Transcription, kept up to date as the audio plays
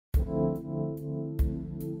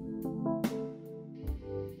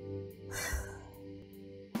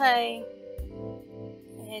Hi,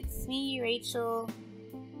 it's me, Rachel,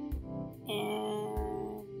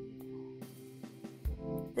 and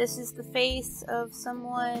this is the face of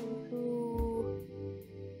someone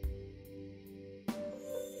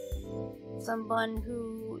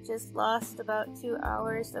who just lost about 2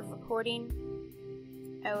 hours of recording.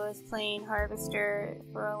 I was playing Harvester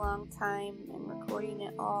for a long time and recording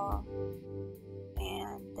it all,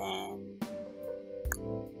 and then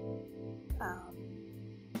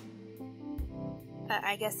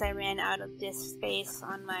I guess I ran out of disk space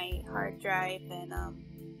on my hard drive, and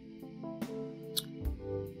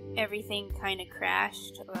everything kind of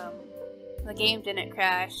crashed. The game didn't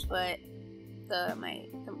crash, but my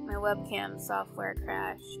webcam software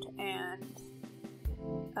crashed, and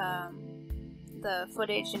the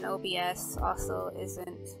footage in OBS also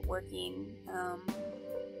isn't working.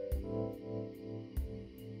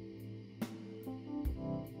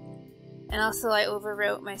 And also I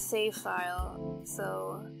overwrote my save file,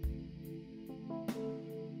 so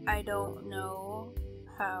I don't know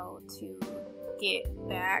how to get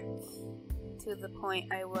back to the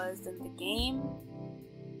point I was in the game.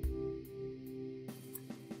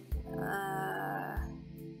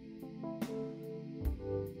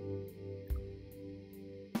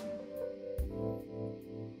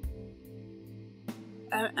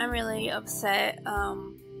 I'm really upset.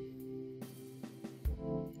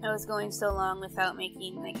 I was going so long without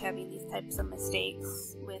having these types of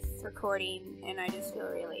mistakes with recording, and I just feel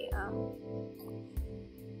really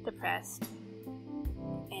depressed.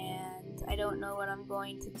 And I don't know what I'm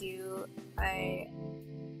going to do. I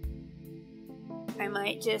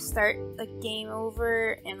might just start a game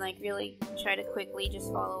over and really try to quickly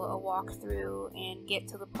just follow a walkthrough and get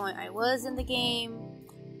to the point I was in the game,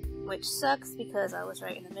 which sucks because I was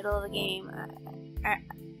right in the middle of the game.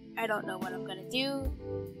 I don't know what I'm gonna do.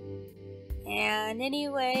 And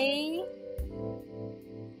anyway,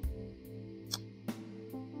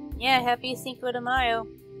 yeah, happy Cinco de Mayo.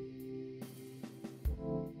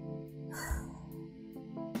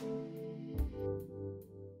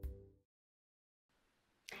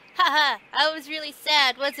 Haha, I was really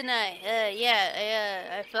sad, wasn't I?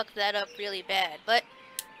 I fucked that up really bad. But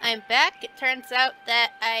I'm back. It turns out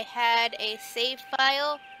that I had a save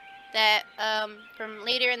file that from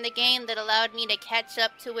later in the game that allowed me to catch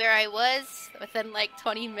up to where I was within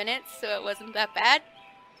 20 minutes, so it wasn't that bad.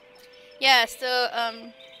 Yeah, so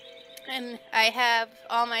and I have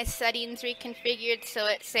all my settings reconfigured so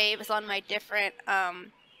it saves on my different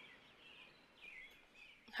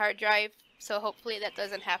hard drive, so hopefully that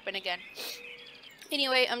doesn't happen again.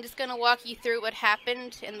 Anyway, I'm just gonna walk you through what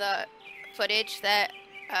happened in the footage that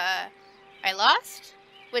I lost,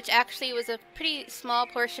 which actually was a pretty small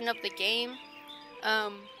portion of the game.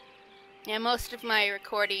 Yeah, most of my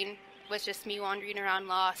recording was just me wandering around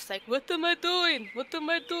lost, what am I doing? What am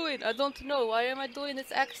I doing? I don't know. Why am I doing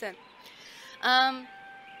this accent?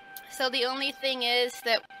 So the only thing is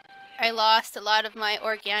that I lost a lot of my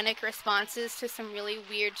organic responses to some really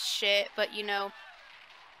weird shit, but you know,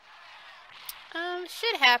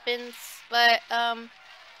 shit happens, but,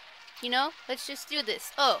 you know, let's just do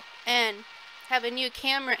this. Oh, and have a new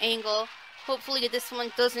camera angle. Hopefully this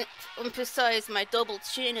one doesn't emphasize my double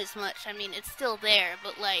chin as much. I mean, it's still there,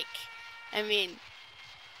 but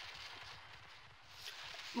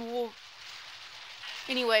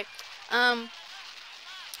anyway,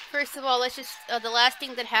 first of all, let's just, the last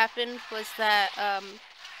thing that happened was that,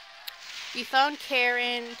 we found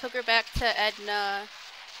Karen, took her back to Edna.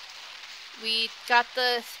 We got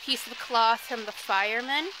the piece of cloth from the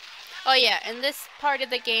firemen. Oh yeah, and this part of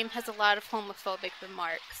the game has a lot of homophobic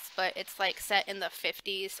remarks, but it's set in the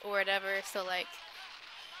 50s or whatever, so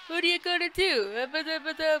what are you gonna do?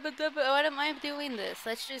 Why am I doing this?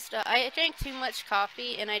 Let's just, I drank too much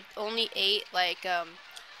coffee and I only ate a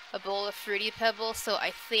bowl of Fruity Pebbles, so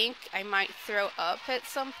I think I might throw up at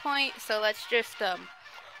some point, so let's just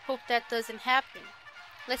hope that doesn't happen.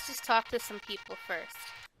 Let's just talk to some people first.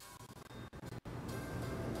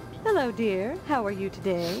 Hello, dear. How are you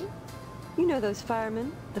today? You know those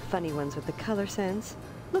firemen? The funny ones with the color sense?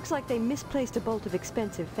 Looks like they misplaced a bolt of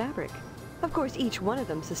expensive fabric. Of course, each one of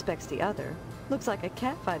them suspects the other. Looks like a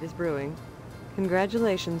catfight is brewing.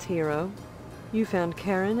 Congratulations, hero. You found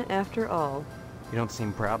Karen after all. You don't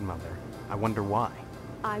seem proud, Mother. I wonder why.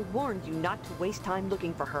 I warned you not to waste time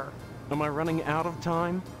looking for her. Am I running out of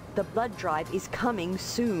time? The blood drive is coming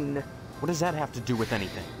soon. What does that have to do with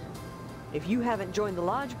anything? If you haven't joined the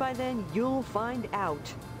lodge by then, you'll find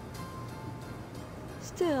out.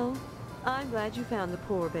 Still, I'm glad you found the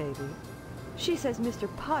poor baby. She says Mr.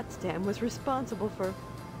 Potsdam was responsible for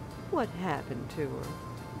what happened to her.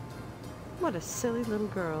 What a silly little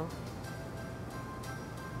girl.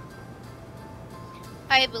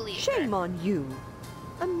 I believe Shame her. on you.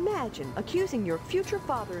 Imagine accusing your future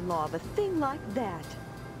father-in-law of a thing like that.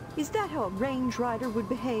 Is that how a range rider would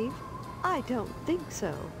behave? I don't think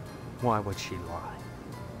so. Why would she lie?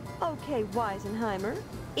 Okay, Weisenheimer.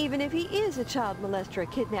 Even if he is a child molester, a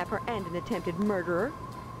kidnapper, and an attempted murderer,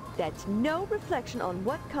 that's no reflection on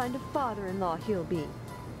what kind of father-in-law he'll be.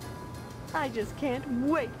 I just can't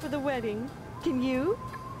wait for the wedding. Can you?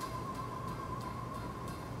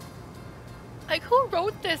 Like, who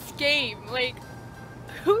wrote this game? Like,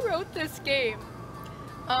 who wrote this game?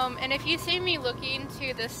 And if you see me looking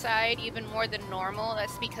to the side even more than normal,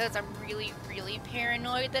 that's because I'm really, really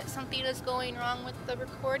paranoid that something is going wrong with the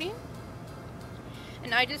recording.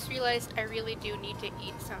 And I just realized I really do need to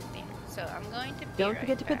eat something, so I'm going to be Don't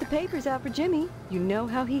forget to put the papers out for Jimmy. You know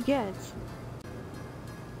how he gets.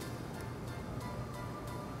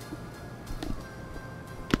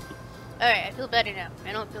 Alright, I feel better now.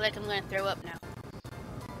 I don't feel like I'm gonna throw up now.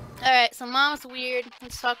 Alright, so Mom's weird.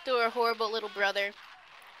 Let's talk to her horrible little brother.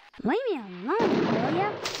 Leave me alone, will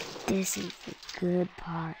ya? This is the good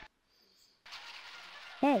part.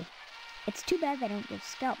 Hey, it's too bad they don't give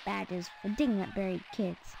scalp badges for digging up buried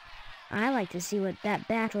kids. I like to see what that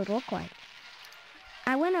badge would look like.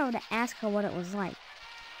 I went over to ask her what it was like,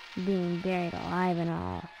 being buried alive and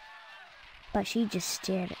all. But she just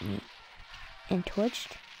stared at me, and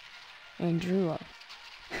twitched, and drooled.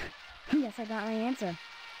 Guess I got my answer.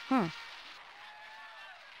 Huh.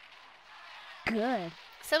 Good.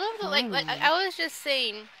 Some of the, like I was just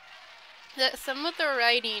saying that some of the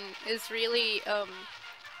writing is really,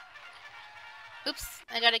 oops,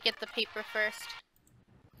 I gotta get the paper first.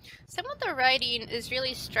 Some of the writing is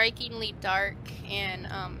really strikingly dark and,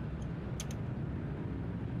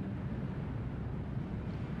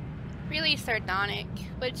 really sardonic,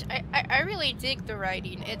 which I really dig the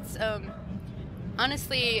writing. It's,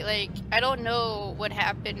 honestly, like, I don't know what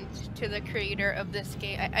happened to the creator of this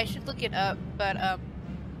game. I should look it up, but,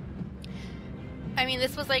 I mean,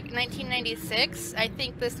 this was like 1996. I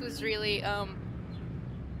think this was really, I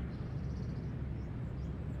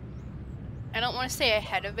don't want to say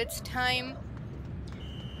ahead of its time,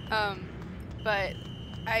 but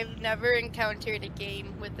I've never encountered a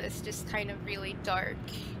game with this just kind of really dark,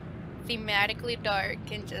 thematically dark,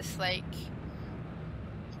 and just like,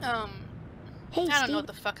 Hey, I don't Steve, know what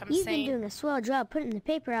the fuck I'm you've saying. been doing a swell job putting the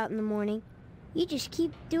paper out in the morning. You just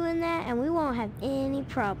keep doing that and we won't have any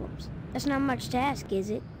problems. That's not much to ask, is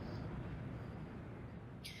it?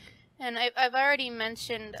 And I've already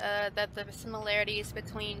mentioned that the similarities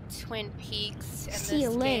between Twin Peaks and See you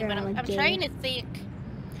this later, game, and I'm alligator. trying to think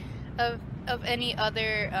of any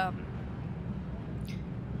other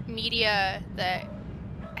media that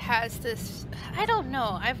has this. I don't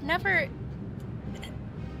know. I've never.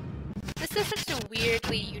 This is such a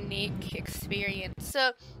weirdly unique experience.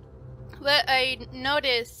 So, what I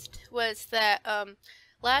noticed was that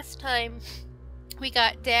last time we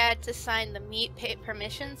got Dad to sign the meat pay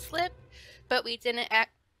permission slip, but we didn't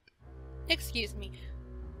excuse me.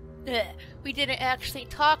 We didn't actually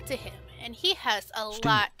talk to him, and he has a Steve,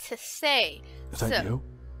 lot to say. Is that you?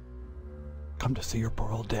 Come to see your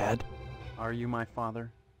poor old dad? Are you my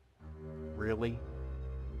father? Really?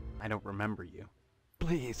 I don't remember you.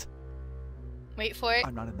 Please. Wait for it.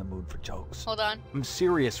 I'm not in the mood for jokes. Hold on. I'm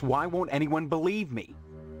serious. Why won't anyone believe me?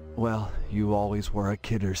 Well, you always were a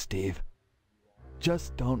kidder, Steve.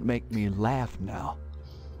 Just don't make me laugh now.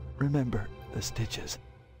 Remember the stitches.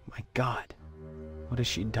 My God. What has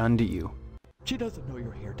she done to you? She doesn't know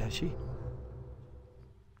you're here, does she?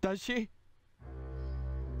 Does she?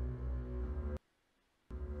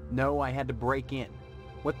 No, I had to break in.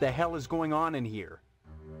 What the hell is going on in here?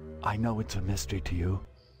 I know it's a mystery to you.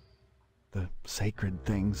 The sacred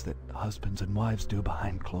things that husbands and wives do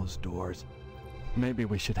behind closed doors. Maybe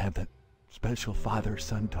we should have that special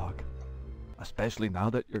father-son talk. Especially now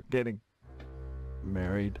that you're getting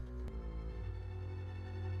married.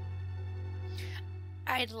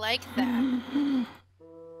 I'd like that.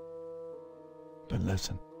 Then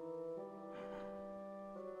listen.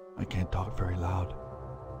 I can't talk very loud.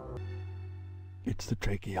 It's the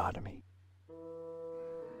tracheotomy.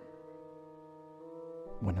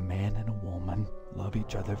 When a man and a woman love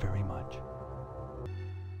each other very much,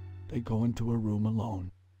 they go into a room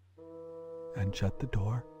alone and shut the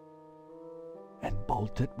door and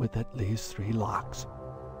bolt it with at least 3 locks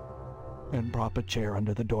and prop a chair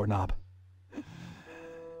under the doorknob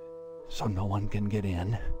so no one can get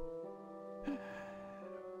in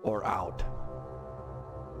or out.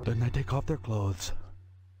 Then they take off their clothes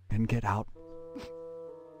and get out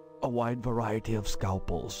a wide variety of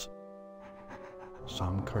scalpels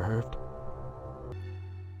Some curved,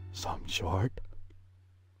 some short,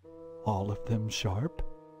 all of them sharp.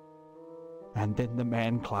 And then the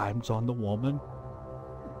man climbs on the woman.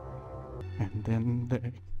 And then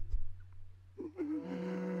they...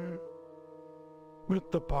 with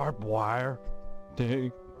the barbed wire,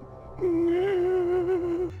 they...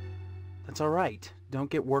 That's all right. Don't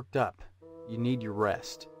get worked up. You need your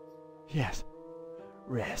rest. Yes,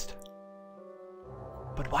 rest.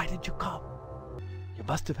 But why did you come? You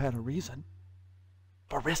must have had a reason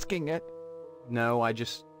for risking it. No, I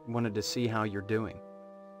just wanted to see how you're doing.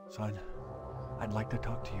 Son, I'd like to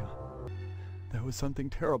talk to you. There was something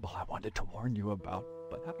terrible I wanted to warn you about,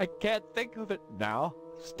 but I can't think of it now.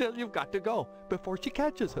 Still, you've got to go before she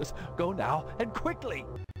catches us. Go now, and quickly.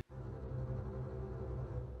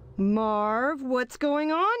 Marv, what's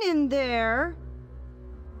going on in there?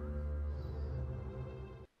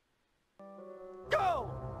 Go!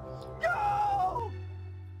 Go!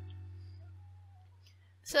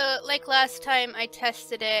 So, like last time, I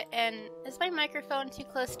tested it, and is my microphone too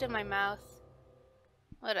close to my mouth?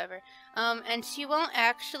 Whatever. And she won't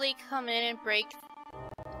actually come in and break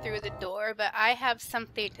through the door, but I have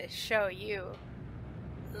something to show you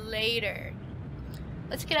later.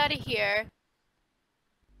 Let's get out of here.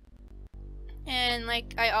 And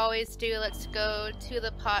like I always do, let's go to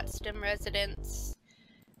the Potsdam residence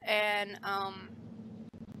and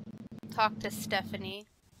talk to Stephanie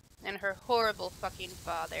and her horrible fucking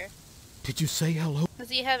father. Did you say hello? Does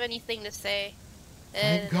he have anything to say?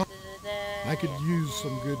 Thank God. I could use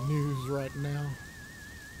some good news right now.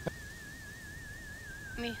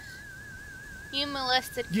 You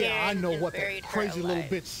molested Karen. Yeah, I know and what buried that her crazy little alive.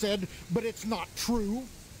 bitch said, but it's not true.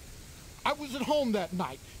 I was at home that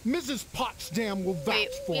night. Mrs. Potsdam will vouch Wait,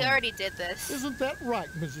 for we me. already did this. Isn't that right,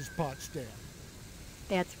 Mrs. Potsdam?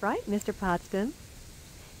 That's right, Mr. Potsdam.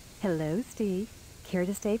 Hello, Steve. Care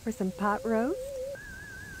to stay for some pot roast?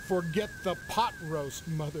 Forget the pot roast,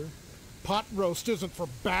 Mother. Pot roast isn't for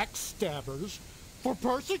backstabbers, for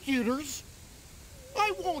persecutors.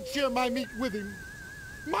 I won't share my meat with him.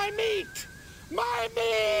 My meat! My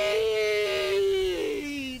meat!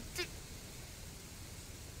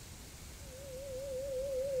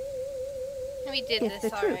 We did It's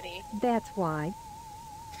this the truth. already. That's why.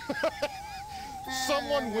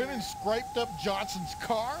 Someone went and scraped up Johnson's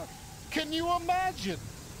car? Can you imagine?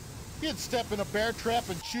 He'd step in a bear trap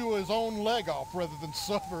and chew his own leg off rather than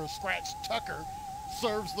suffer a scratched tucker.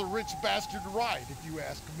 Serves the rich bastard right, if you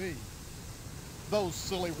ask me. Those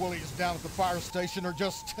silly willies down at the fire station are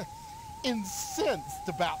just incensed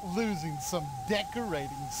about losing some decorating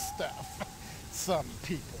stuff. Some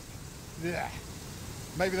people. Yeah.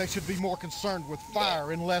 Maybe they should be more concerned with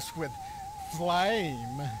fire and less with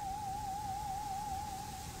flame.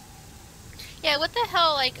 Yeah, what the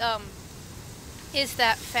hell, like, is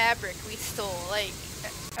that fabric we stole? Like,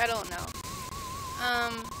 I don't know.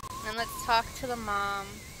 And let's talk to the mom.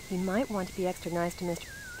 You might want to be extra nice to Mr.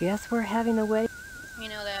 Guess we're having a wedding. You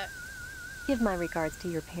know that. Give my regards to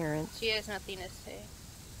your parents. She has nothing to say.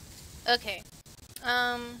 Okay.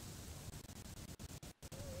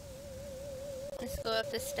 Let's go up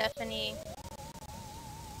to Stephanie.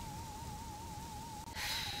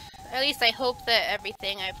 At least I hope that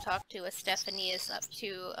everything I've talked to with Stephanie is up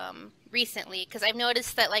to, recently. Because I've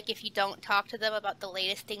noticed that, like, if you don't talk to them about the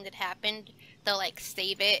latest thing that happened, they'll, like,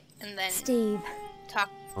 save it and then Steve. talk.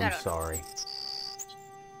 I I'm don't- sorry.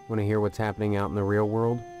 Want to hear what's happening out in the real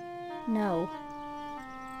world? No.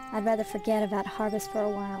 I'd rather forget about Harvest for a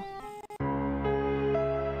while.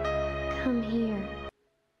 Come here.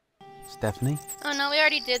 Stephanie? Oh no, we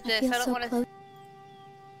already did this. I, feel don't so want to. close.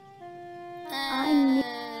 I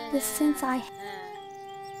knew this since I...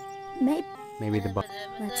 Maybe the bu-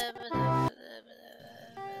 Let's...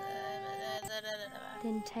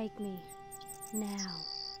 Then take me. Now.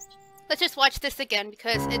 Let's just watch this again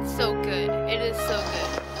because it's so good. It is so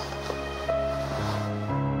good.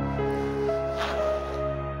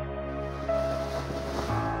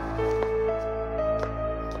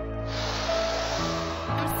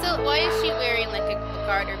 I'm still. Why is she wearing like a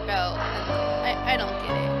garter belt? I don't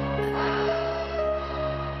get it.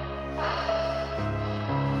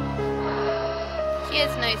 She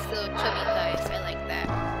has nice little chubby thighs. I like that.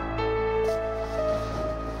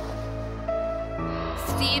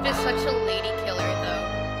 Steve is such a lady killer, though.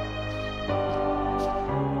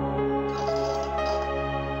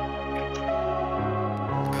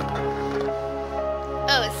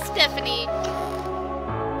 Oh, Stephanie.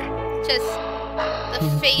 Just the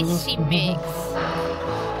face she makes.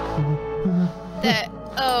 That,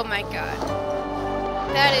 oh my god.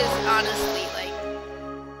 That is honestly like,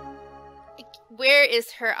 where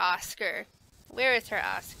is her Oscar? Where is her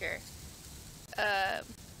Oscar?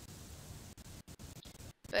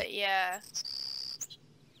 But yeah.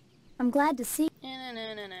 I'm glad to see.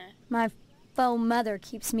 No. My faux mother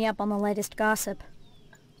keeps me up on the latest gossip.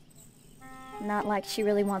 Not like she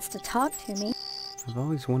really wants to talk to me. I've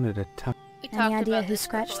always wanted to talk. Any idea who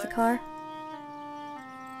scratched the car?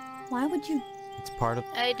 Why would you? It's part of.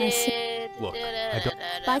 I did. Look, I don't.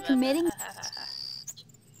 By committing?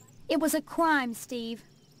 It was a crime, Steve.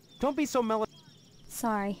 Don't be so mellow.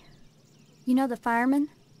 Sorry. You know the firemen?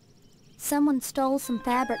 Someone stole some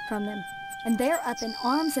fabric from them, and they're up in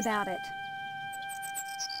arms about it.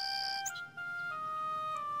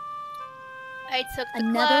 I took the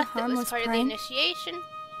Another class that was harmless part of the prank? initiation.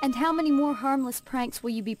 And how many more harmless pranks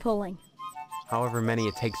will you be pulling? However many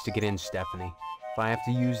it takes to get in, Stephanie. If I have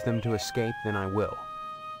to use them to escape, then I will.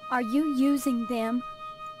 Are you using them?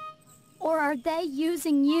 Or are they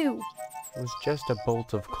using you? It was just a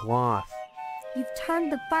bolt of cloth. You've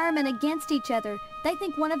turned the firemen against each other. They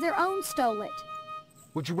think one of their own stole it.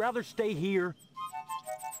 Would you rather stay here?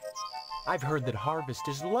 I've heard that harvest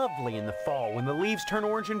is lovely in the fall when the leaves turn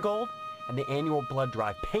orange and gold, and the annual blood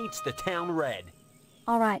drive paints the town red.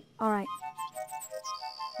 All right.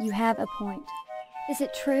 You have a point. Is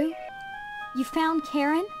it true? You found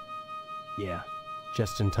Karen? Yeah,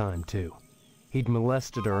 just in time, too. He'd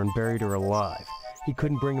molested her and buried her alive. He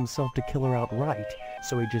couldn't bring himself to kill her outright,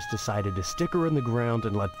 so he just decided to stick her in the ground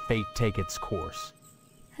and let fate take its course.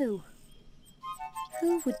 Who?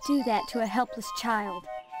 Who would do that to a helpless child?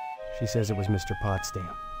 She says it was Mr. Potsdam.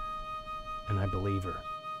 And I believe her.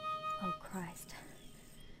 Oh, Christ.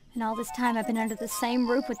 And all this time I've been under the same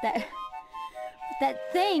roof with that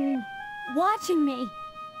thing watching me.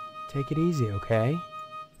 Take it easy, okay?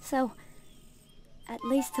 So, at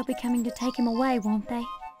least they'll be coming to take him away, won't they?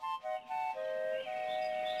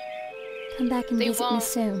 Come back and visit me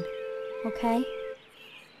soon, okay?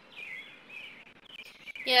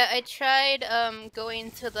 Yeah, I tried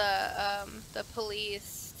going to the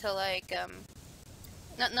police to like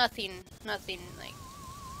nothing like.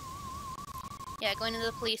 Yeah, going to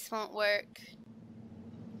the police won't work.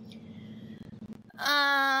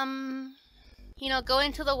 You know,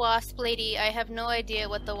 going to the wasp lady, I have no idea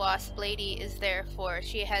what the wasp lady is there for.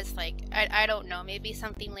 She has like, I don't know, maybe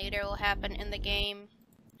something later will happen in the game.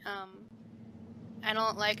 I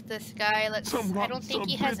don't like this guy. I don't think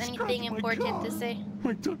he has anything important to say.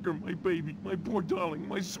 My Tucker, my baby, my poor darling,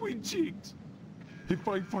 my sweet cheeks. If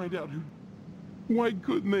I find out who... Why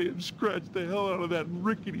couldn't they have scratched the hell out of that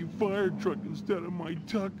rickety fire truck instead of my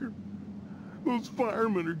Tucker? Those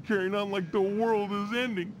firemen are carrying on like the world is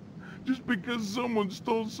ending, just because someone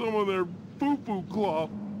stole some of their foo-foo cloth.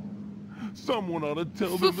 Someone ought to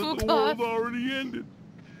tell them that the world already ended.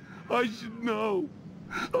 I should know.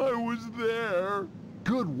 I was there.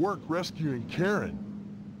 Good work rescuing Karen.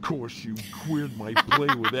 Of course, you queered my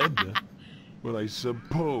play with Edna. But I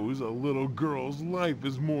suppose a little girl's life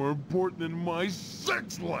is more important than my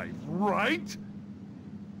sex life, right?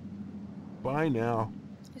 Bye now.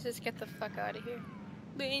 Let's just get the fuck out of here.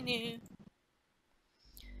 Bye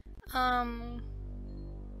now.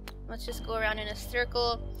 Let's just go around in a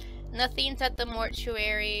circle. Nothing's at the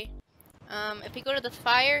mortuary. If we go to the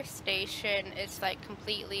fire station, it's like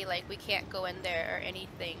completely like we can't go in there or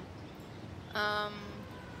anything.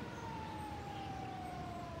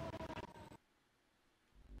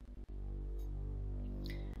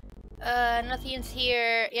 Nothing's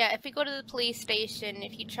here. Yeah, if we go to the police station,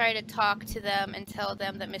 if you try to talk to them and tell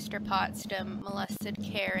them that Mr. Potsdam molested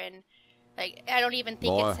Karen, like, I don't even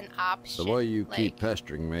think it's an option. The way you keep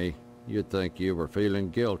pestering me, you'd think you were feeling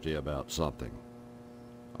guilty about something.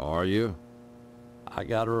 Are you? I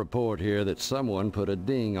got a report here that someone put a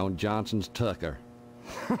ding on Johnson's Tucker.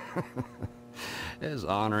 As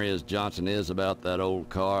ornery as Johnson is about that old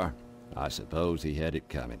car, I suppose he had it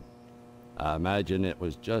coming. I imagine it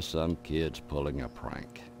was just some kids pulling a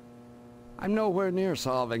prank. I'm nowhere near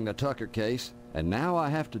solving the Tucker case, and now I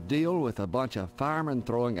have to deal with a bunch of firemen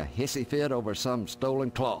throwing a hissy fit over some stolen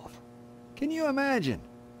cloth. Can you imagine?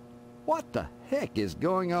 What the heck is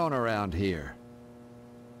going on around here?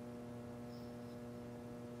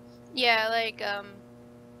 Yeah, like,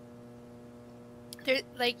 there,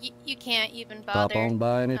 like, you can't even bother. Pop on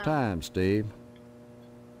by any time, Steve.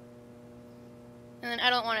 And then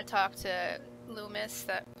I don't want to talk to Loomis,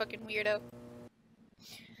 that fucking weirdo.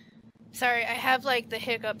 Sorry, I have, like, the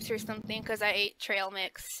hiccups or something because I ate trail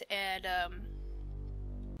mix, and,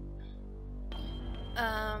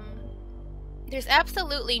 there's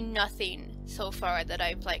absolutely nothing so far that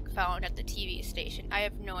I've, like, found at the TV station. I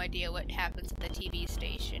have no idea what happens at the TV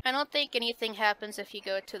station. I don't think anything happens if you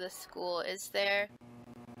go to the school, is there?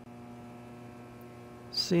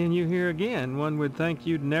 Seeing you here again, one would think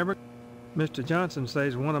you'd never... Mr. Johnson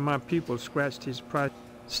says one of my pupils scratched his price.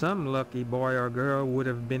 Some lucky boy or girl would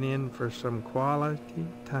have been in for some quality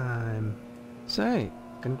time. Say,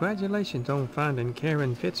 congratulations on finding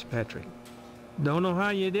Karen Fitzpatrick. Don't know how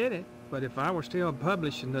you did it, but if I were still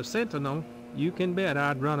publishing the Sentinel, you can bet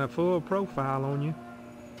I'd run a full profile on you.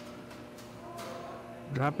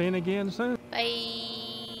 Drop in again soon.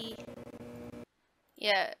 Bye.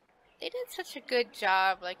 Yeah, they did such a good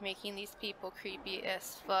job, like, making these people creepy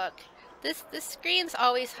as fuck. This screen's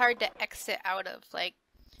always hard to exit out of. Like,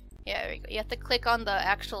 yeah, there we go. You have to click on the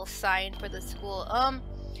actual sign for the school. I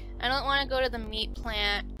don't want to go to the meat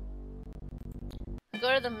plant. I'll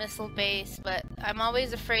go to the missile base, but I'm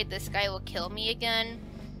always afraid this guy will kill me again.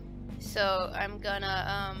 So I'm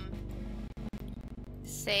gonna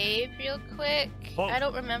save real quick. Halt. I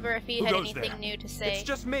don't remember if he Who had goes anything there? new to say. It's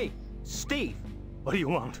just me, Steve. What do you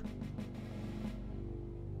want?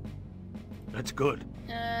 That's good.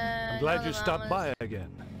 I'm glad you stopped by again.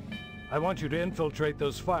 I want you to infiltrate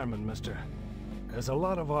those firemen, mister. There's a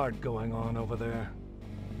lot of art going on over there.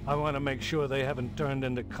 I want to make sure they haven't turned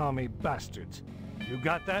into commie bastards. You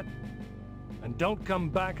got that? And don't come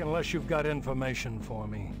back unless you've got information for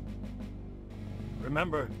me.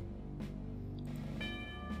 Remember?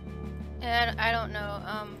 And I don't know,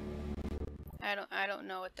 I don't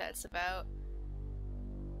know what that's about.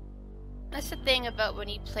 That's the thing about when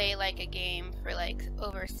you play, like, a game for, like,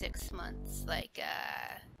 over 6 months. Like,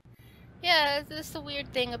 yeah, this is the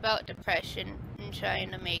weird thing about depression and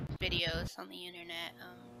trying to make videos on the internet.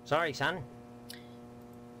 Sorry, son.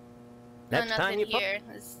 No, Next time nothing you here.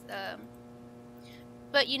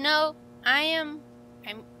 But you know, I'm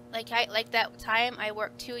like that time I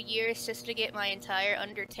worked 2 years just to get my entire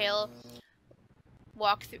Undertale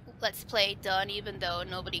walkthrough Let's Play done, even though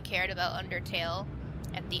nobody cared about Undertale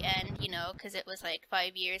at the end, you know, because it was like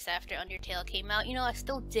 5 years after Undertale came out. You know, I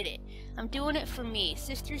still did it. I'm doing it for me.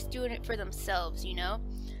 Sister's doing it for themselves, you know?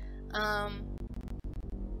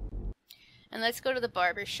 And let's go to the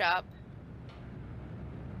barber shop.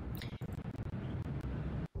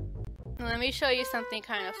 Let me show you something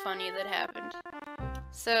kind of funny that happened.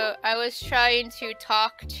 So, I was trying to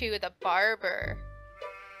talk to the barber,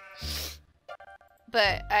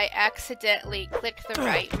 but I accidentally clicked the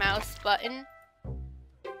right mouse button,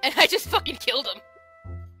 and I just fucking killed him.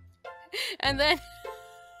 And then...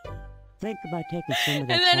 Think about taking some of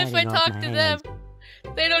that and then if I siding off talk my to hands.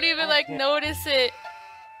 them, they don't even, like, notice it.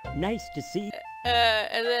 Nice to see.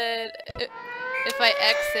 And then if I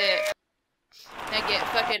exit, I get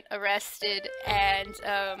fucking arrested, and,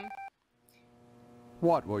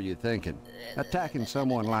 What were you thinking? Attacking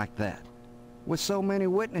someone like that? With so many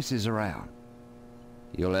witnesses around?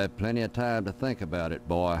 You'll have plenty of time to think about it,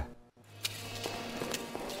 boy.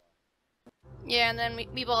 yeah, and then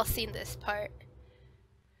we've all seen this part.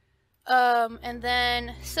 And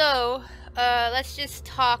then, so, let's just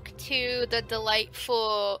talk to the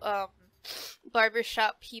delightful,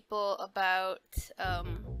 barbershop people about, but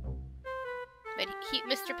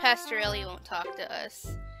Mr. Pastorelli won't talk to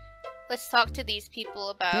us. Let's talk to these people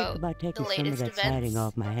about Think about the taking some of latest that siding events.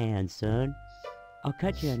 off my hands, son. I'll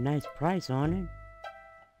cut you a nice price on it.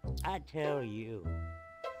 I tell you,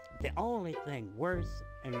 the only thing worse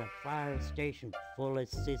than a fire station full of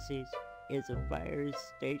sissies is a fire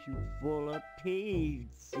station full of peeved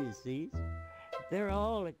sissies. They're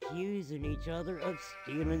all accusing each other of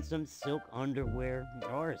stealing some silk underwear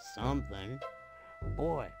or something.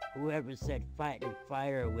 Boy, whoever said fighting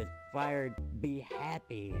fire with fire be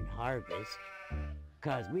happy in harvest.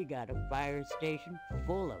 'Cause we got a fire station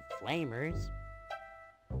full of flamers.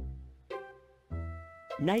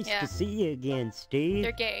 Nice Yeah. to see you again, Steve.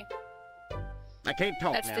 They're gay. I can't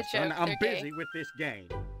talk That's now, the son. joke. I'm They're busy gay. with this game.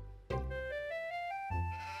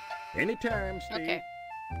 Anytime, Steve. Okay.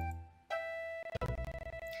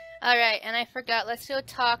 Alright, and I forgot, let's go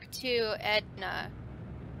talk to Edna.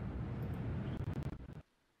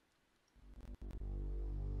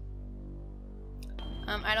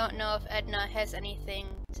 I don't know if Edna has anything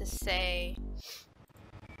to say.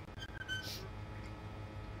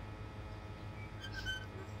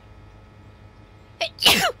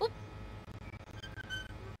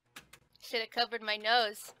 Should have covered my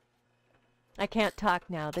nose. I can't talk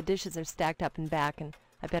now. The dishes are stacked up and back, and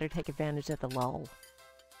I better take advantage of the lull.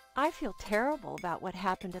 I feel terrible about what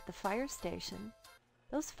happened at the fire station.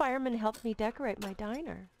 Those firemen helped me decorate my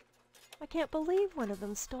diner. I can't believe one of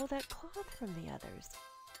them stole that cloth from the others.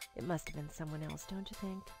 It must have been someone else, don't you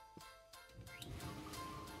think?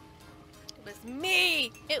 It was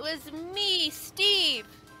me! It was me, Steve!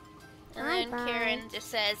 And then Bye-bye. Karen just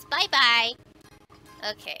says, bye-bye!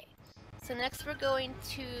 Okay. So next we're going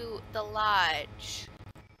to the lodge.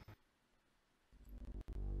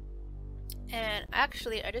 And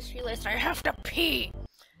actually, I just realized I have to pee.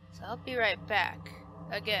 So I'll be right back.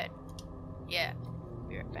 Again. Yeah,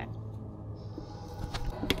 be right back.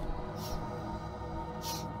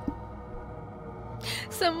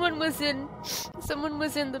 Someone was in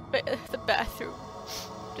the bathroom,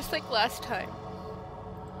 just like last time.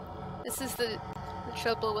 This is the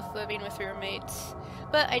trouble with living with roommates,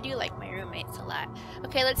 but I do like my roommates a lot.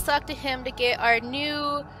 Okay, let's talk to him to get our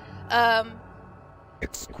new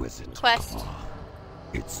exquisite quest. cloth.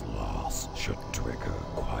 Its loss should trigger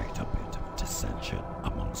quite a bit of dissension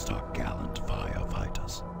amongst our gallant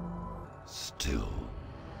firefighters. Still,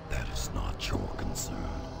 that is not your concern.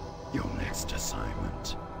 Your next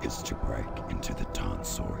assignment is to break into the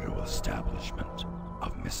tonsorial establishment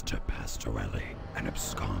of Mr. Pastorelli and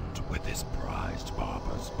abscond with his prized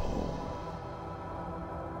barber's pole.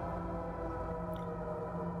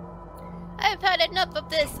 I've had enough of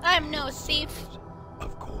this. I'm no thief.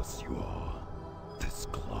 Of course you are. This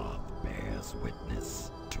cloth bears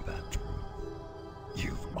witness to that truth.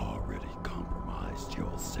 You've already compromised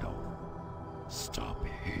yourself. Stop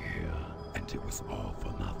here, and it was all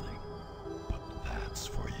for nothing. But that's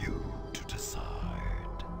for you to decide.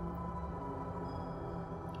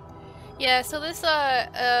 Yeah, so this,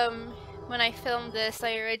 when I filmed this,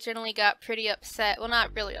 I originally got pretty upset. Well,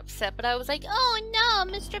 not really upset, but I was like, oh no,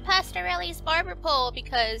 Mr. Pastorelli's barber pole,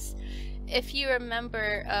 because if you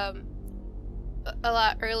remember, a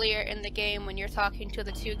lot earlier in the game when you're talking to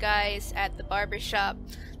the two guys at the barber shop,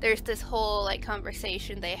 there's this whole, like,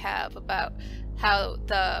 conversation they have about how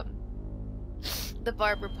the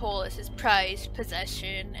barber pole is his prized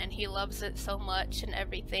possession and he loves it so much and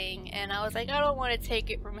everything, and I was like, I don't want to take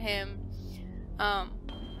it from him.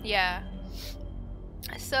 Yeah.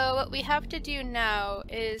 So what we have to do now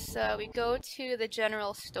is we go to the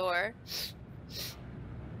general store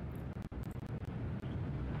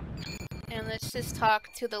and let's just talk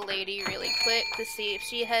to the lady really quick to see if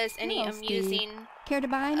she has any Hello, amusing Steve. Care to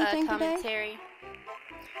buy anything commentary. today?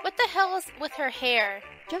 What the hell is with her hair?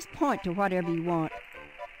 Just point to whatever you want.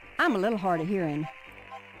 I'm a little hard of hearing.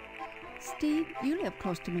 Steve, you live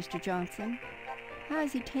close to Mr. Johnson. How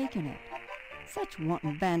is he taking it? Such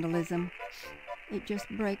wanton vandalism. It just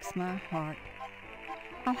breaks my heart.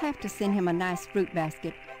 I'll have to send him a nice fruit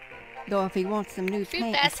basket, though if he wants some new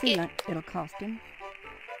paint and sealant, it'll cost him.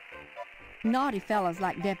 Naughty fellows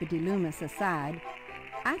like Deputy Loomis aside,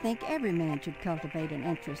 I think every man should cultivate an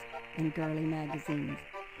interest in girly magazines,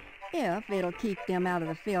 if it'll keep them out of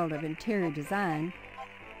the field of interior design.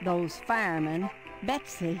 Those firemen,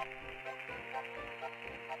 Betsy.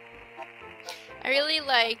 I really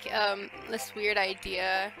like this weird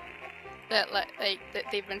idea that that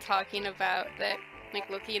they've been talking about, that like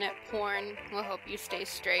looking at porn will help you stay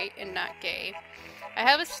straight and not gay. I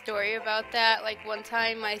have a story about that. Like one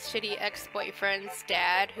time my shitty ex-boyfriend's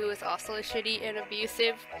dad, who was also shitty and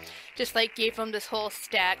abusive, just like gave him this whole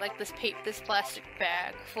stack, like this plastic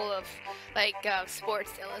bag full of like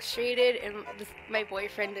Sports Illustrated, and my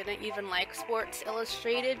boyfriend didn't even like Sports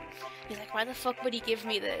Illustrated. He's like, why the fuck would he give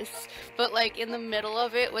me this? But like in the middle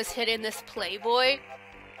of it was hidden this Playboy.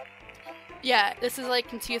 Yeah, this is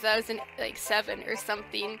like in 2007 or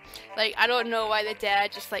something. Like, I don't know why the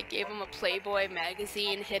dad just like gave him a Playboy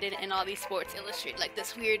magazine hidden in all these Sports Illustrated, like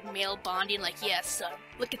this weird male bonding, like, yes, son,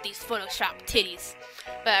 look at these Photoshop titties.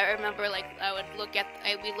 But I remember, like, we looked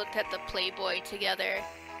at the Playboy together,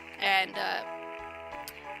 and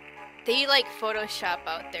they like Photoshop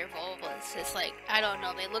out their vulvas. It's like, I don't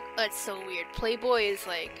know, it's so weird. Playboy is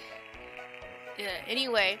like, yeah,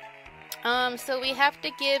 anyway. So we have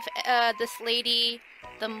to give this lady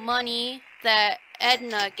the money that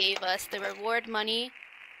Edna gave us, the reward money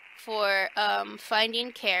for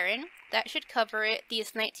finding Karen. That should cover it.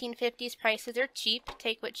 These 1950s prices are cheap.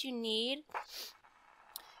 Take what you need.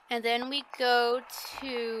 And then we go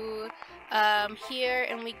to here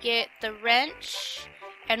and we get the wrench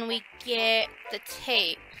and we get the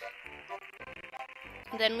tape.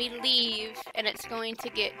 Then we leave and it's going to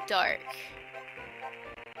get dark.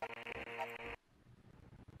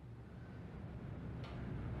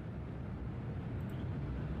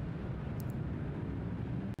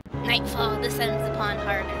 Nightfall descends upon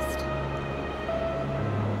harvest.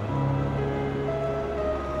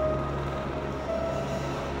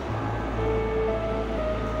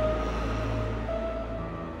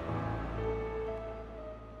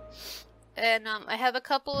 And I have a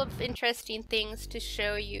couple of interesting things to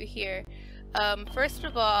show you here. First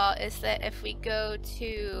of all is that if we go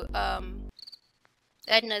to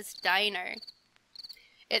Edna's diner,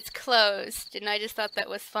 it's closed, and I just thought that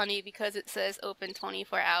was funny because it says open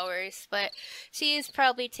 24 hours, but she is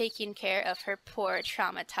probably taking care of her poor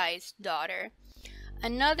traumatized daughter.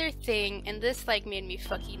 Another thing, and this like made me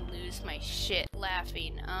fucking lose my shit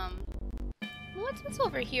laughing, what's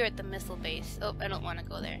over here at the missile base? Oh, I don't want to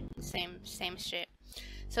go there. Same shit.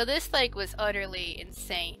 So this like was utterly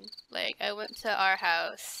insane. Like, I went to our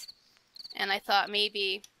house and I thought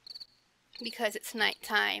maybe because it's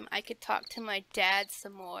nighttime I could talk to my dad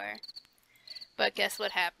some more. But guess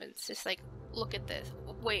what happens? Just like, look at this.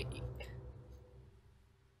 Wait.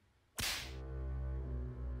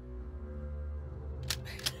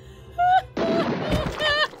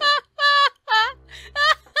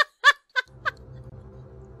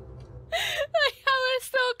 I was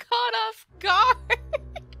so caught off guard.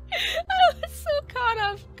 I was so caught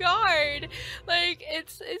off guard. Like,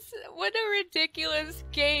 it's what a ridiculous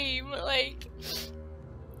game. Like,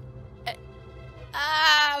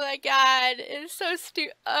 ah, my god, it's so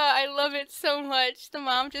stupid. I love it so much. The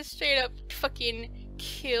mom just straight up fucking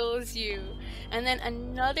kills you. And then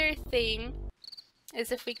another thing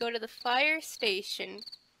is if we go to the fire station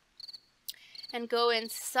and go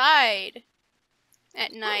inside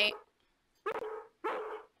at night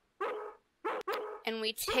and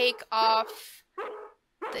we take off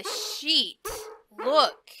the sheet,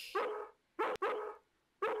 look,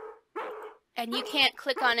 and you can't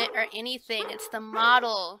click on it or anything, it's the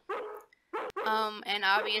model, and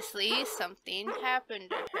obviously something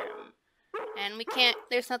happened to him, and we can't,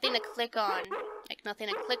 there's nothing to click on, like nothing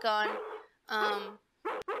to click on,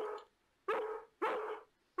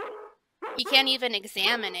 you can't even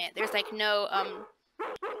examine it, there's like no,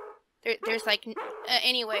 there's like,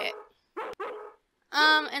 anyway,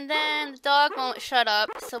 and then the dog won't shut up,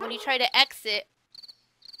 so when you try to exit,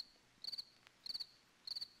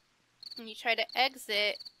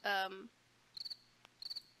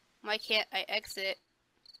 why can't I exit?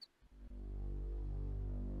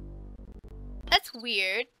 That's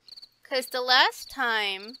weird, because the last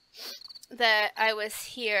time that I was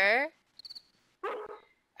here,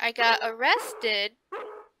 I got arrested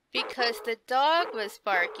because the dog was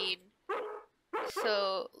barking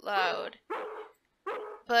so loud.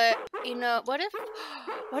 But, you know, what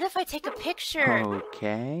if I take a picture?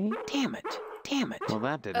 Okay. Damn it. Well,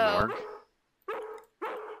 that didn't work.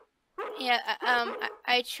 Yeah,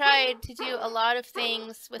 I tried to do a lot of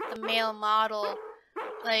things with the male model.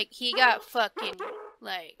 Like, he got fucking,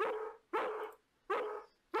 like...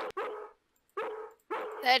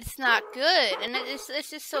 That's not good. And it's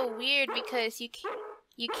just so weird because you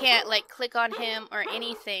can't, like, click on him or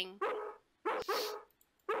anything.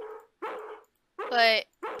 But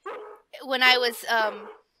when I was,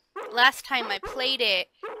 last time I played it,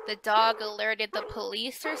 the dog alerted the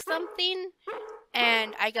police or something,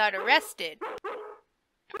 and I got arrested.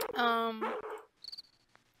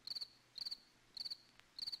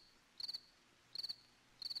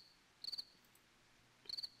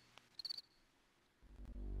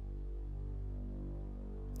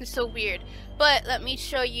 It's so weird. But let me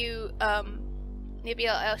show you, maybe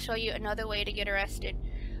I'll show you another way to get arrested.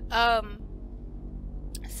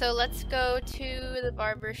 So let's go to the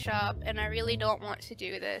barber shop, and I really don't want to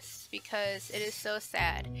do this because it is so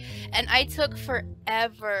sad. And I took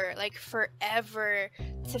forever, like forever,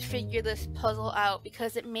 to figure this puzzle out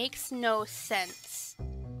because it makes no sense.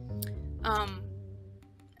 Let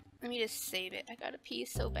me just save it. I gotta pee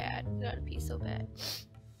so bad.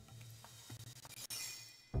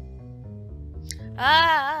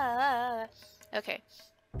 Okay.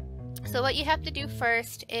 So what you have to do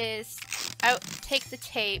first is take the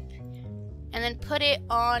tape and then put it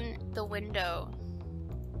on the window,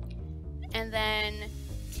 and then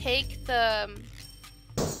take the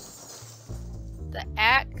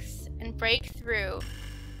axe and break through.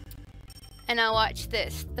 And now watch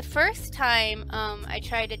this. The first time I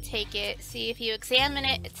tried to take it, see if you examine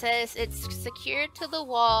it, it says it's secured to the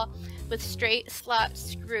wall with straight slot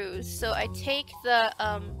screws. So I take the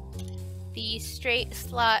straight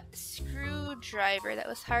slot screwdriver, that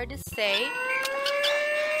was hard to say,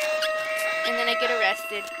 and then I get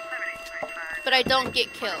arrested, but I don't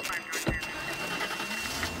get killed.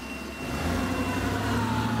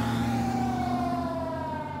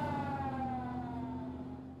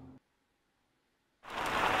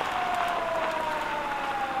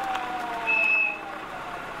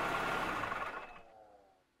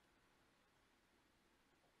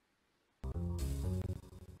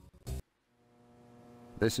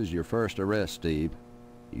 This is your first arrest, Steve.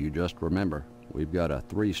 You just remember, we've got a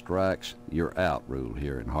 3 strikes, you're out rule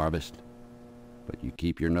here in Harvest. But you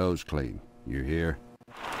keep your nose clean. You hear?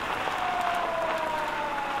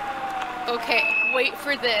 Okay, Wait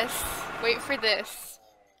for this. Wait for this.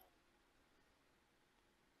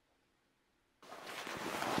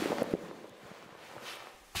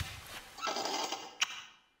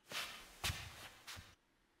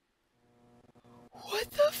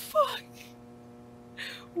 What the fuck?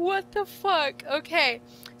 What the fuck? Okay,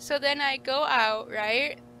 so then I go out,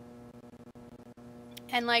 right?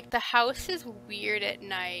 And like the house is weird at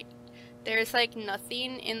night. There's like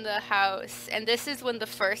nothing in the house. And this is when the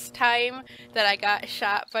first time that I got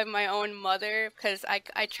shot by my own mother, because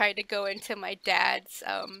I tried to go into my dad's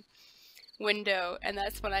window, and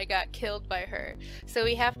that's when I got killed by her. So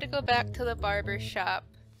we have to go back to the barber shop.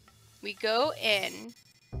 We go in.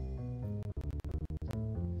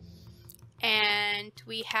 And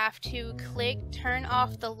we have to turn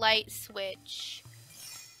off the light switch.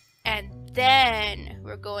 And then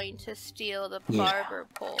we're going to steal the barber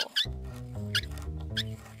pole.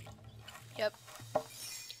 Yep.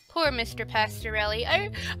 Poor Mr. Pastorelli. I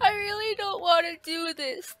really don't want to do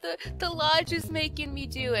this. The lodge is making me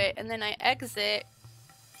do it. And then I exit.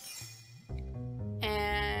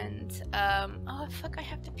 And, oh fuck, I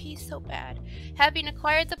have to pee so bad. Having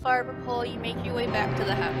acquired the barber pole, you make your way back to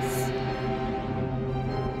the house.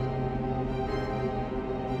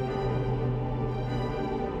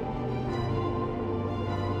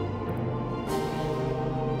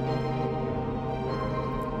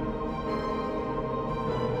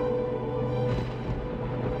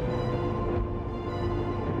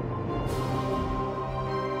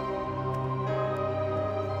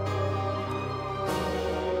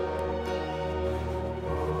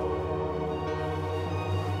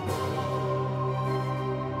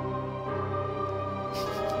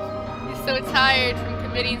 So tired from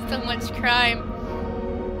committing so much crime.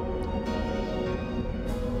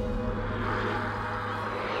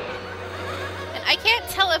 And I can't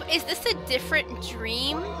tell if, is this a different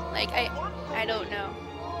dream? Like, I don't know.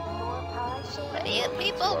 What do you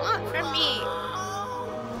people want from me?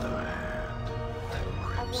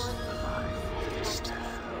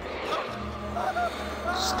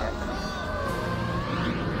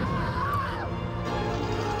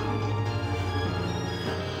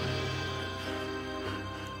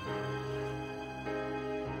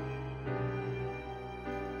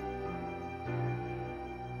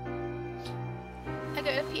 I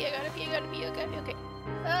gotta pee, okay.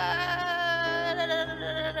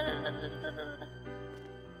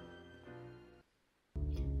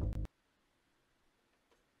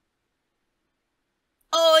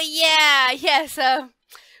 Oh yeah, yes,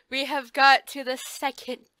 we have got to the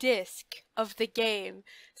second disc of the game.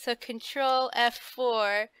 So Control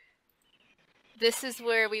F4, this is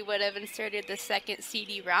where we would have inserted the second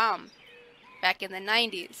CD-ROM back in the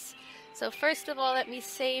 90s. So first of all, let me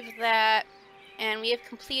save that. And we have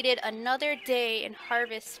completed another day in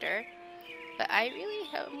Harvester. But I really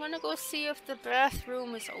want to go see if the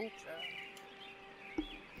bathroom is open.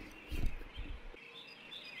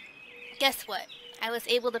 Guess what? I was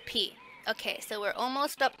able to pee. Okay, so we're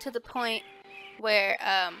almost up to the point where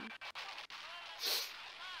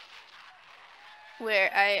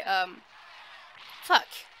fuck.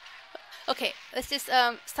 Okay, let's just,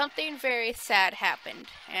 something very sad happened.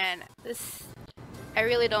 And this... I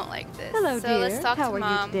really don't like this. Hello, so dear. Let's talk How to are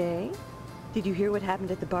Mom. you today? Did you hear what happened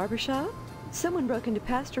at the barber shop? Someone broke into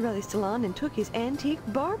Pastorelli's salon and took his antique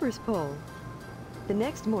barber's pole. The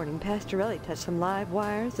next morning, Pastorelli touched some live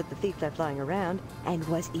wires that the thief left lying around and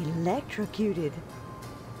was electrocuted.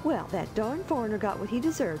 Well, that darn foreigner got what he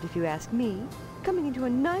deserved, if you ask me, coming into a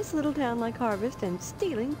nice little town like Harvest and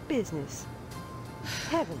stealing business.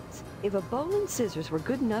 Heavens, if a bowl and scissors were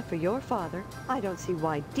good enough for your father, I don't see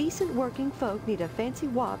why decent working folk need a fancy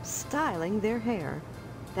wop styling their hair.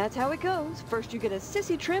 That's how it goes. First you get a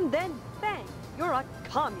sissy trim, then bang, you're a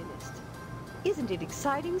communist. Isn't it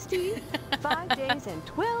exciting, Steve? 5 days and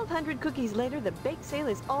 1,200 cookies later, the bake sale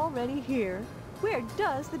is already here. Where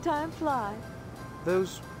does the time fly?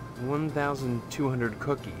 Those 1,200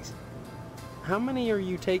 cookies. How many are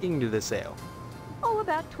you taking to the sale? Oh,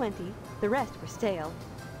 about 20. The rest were stale.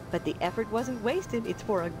 But the effort wasn't wasted. It's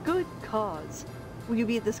for a good cause. Will you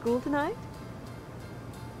be at the school tonight?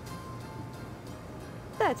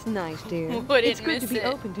 That's nice, dear. It's good to be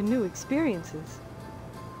open to new experiences.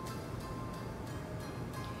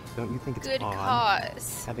 Don't you think it's Good odd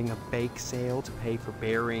cause. having a bake sale to pay for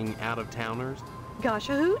burying out-of-towners?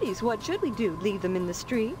 Goshahooties, what should we do? Leave them in the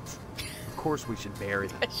streets? Of course we should bury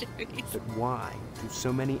them. But why do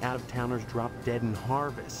so many out-of-towners drop dead in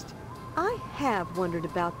Harvest? I have wondered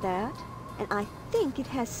about that, and I think it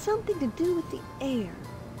has something to do with the air.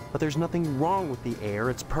 But there's nothing wrong with the air.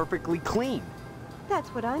 It's perfectly clean. That's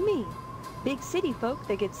what I mean. Big city folk,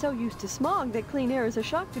 they get so used to smog that clean air is a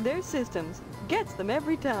shock to their systems. Gets them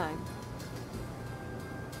every time.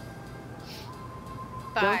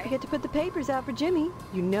 Bye. Don't forget to put the papers out for Jimmy.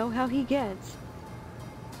 You know how he gets.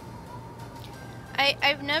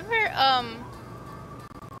 I've never, I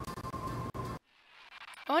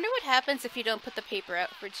wonder what happens if you don't put the paper out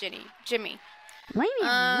for Jimmy. Leave me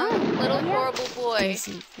alone, Little will ya? horrible boy. This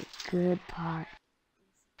is the good part.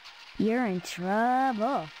 You're in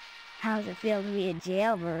trouble. How's it feel to be a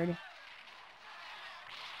jailbird?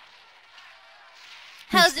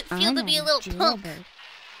 How's it feel to be a little punk?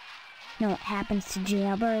 Know what happens to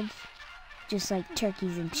jailbirds? Just like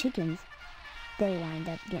turkeys and chickens, they wind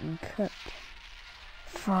up getting cooked.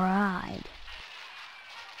 Fried.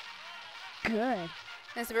 Good.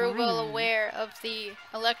 As we're well aware of the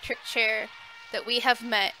electric chair that we have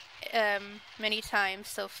met many times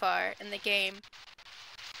so far in the game.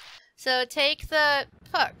 So take the...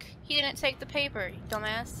 Fuck. He didn't take the paper, you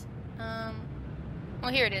dumbass.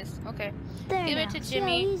 Well, here it is. Okay. There Give now. it to See how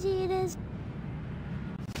Jimmy. easy it is?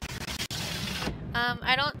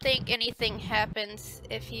 I don't think anything happens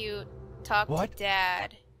if you talk to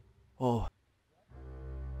Dad. Oh.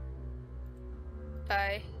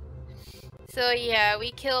 Bye. So yeah,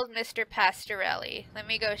 we killed Mr. Pastorelli. Let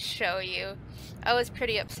me go show you. I was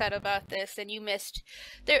pretty upset about this, and you missed.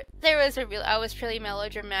 There was a real. I was pretty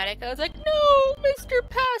melodramatic. I was like, "No, Mr.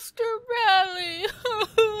 Pastorelli."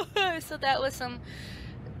 So that was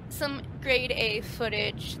some grade A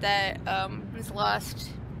footage that is lost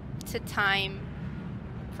to time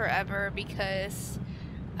forever because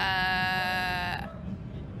I'm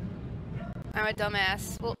a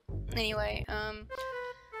dumbass. Well, anyway,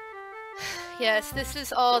 yes, this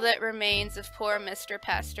is all that remains of poor Mr.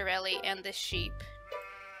 Pastorelli and the sheep.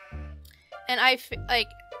 And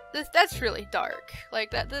that's really dark.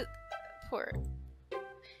 Like, the poor...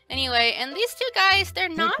 Anyway, and these two guys, they're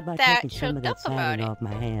not Think about that taking some of choked that up about siding it. off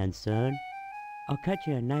my hands, son. I'll cut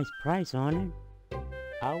you a nice price on it.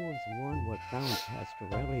 I was the one what found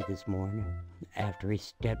Pastorelli this morning, after he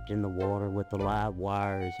stepped in the water with the live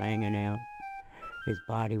wires hanging out. His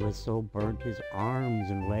body was so burnt his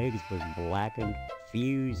arms and legs was blackened,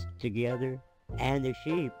 fused together, and the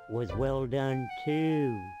sheep was well done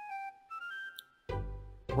too.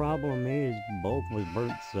 Problem is, both was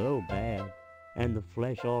burnt so bad, and the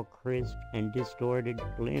flesh all crisp and distorted,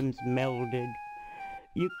 limbs melded.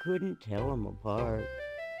 You couldn't tell them apart.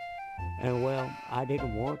 And well, I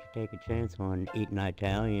didn't want to take a chance on eating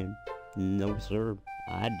Italian. No sir,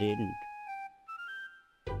 I didn't.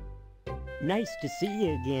 Nice to see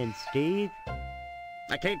you again, Steve.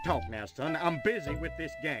 I can't talk now, son. I'm busy with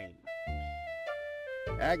this game.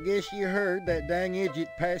 I guess you heard that dang idiot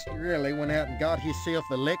Pastorelli went out and got himself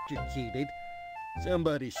electrocuted.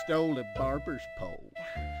 Somebody stole a barber's pole.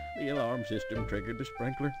 The alarm system triggered the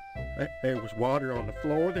sprinkler. There was water on the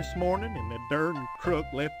floor this morning, and the darn crook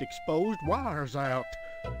left exposed wires out.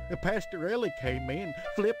 The Pastorelli came in,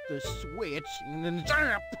 flipped the switch, and then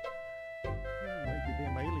zap! Maybe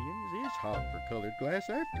them aliens is hot for colored glass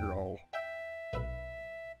after all.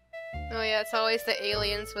 Oh yeah, it's always the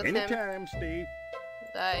aliens with him. Anytime, Steve.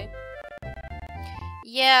 Bye.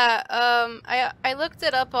 Yeah, I looked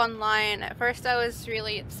it up online. At first I was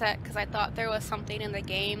really upset because I thought there was something in the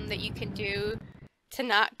game that you can do to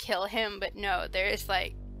not kill him, but no, there's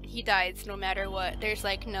like, he dies no matter what. There's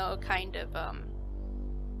like no kind of,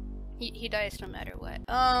 he dies no matter what.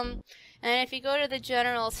 And if you go to the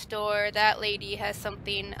general store, that lady has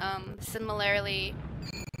something, similarly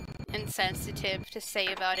insensitive to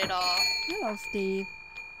say about it all. Hello, Steve.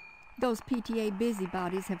 Those PTA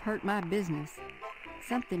busybodies have hurt my business.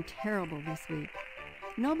 Something terrible this week.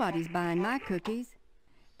 Nobody's buying my cookies.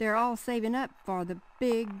 They're all saving up for the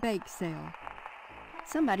big bake sale.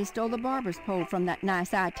 Somebody stole the barber's pole from that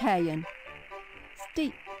nice Italian.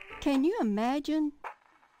 Steve, can you imagine?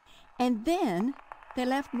 And then they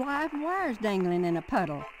left live wires dangling in a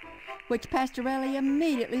puddle, which Pastorelli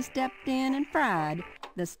immediately stepped in and fried.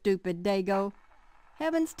 The stupid dago.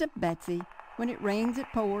 Heavens to Betsy, when it rains it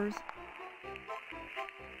pours.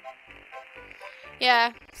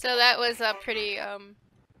 Yeah, so that was pretty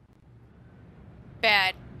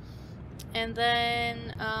bad. And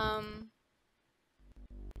then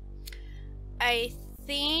I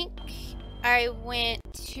think I went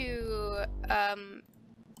to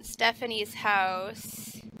Stephanie's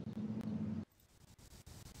house.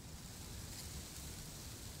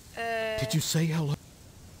 Did you say hello?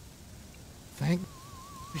 Thank...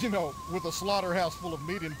 You know, with a slaughterhouse full of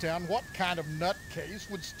meat in town, what kind of nutcase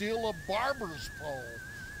would steal a barber's pole?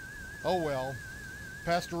 Oh well,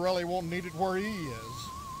 Pastorelli won't need it where he is.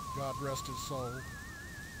 God rest his soul.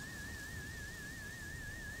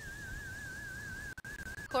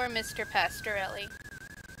 Poor Mr. Pastorelli.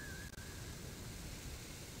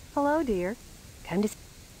 Hello, dear. Come to...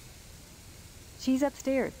 She's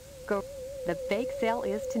upstairs. Go. The bake sale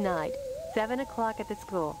is tonight. 7 o'clock at the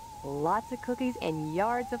school. Lots of cookies and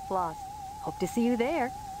yards of floss. Hope to see you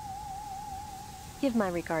there. Give my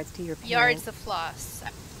regards to your parents. Yards of floss.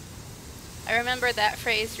 I remember that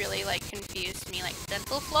phrase really, like, confused me. Like,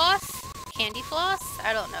 dental floss? Candy floss?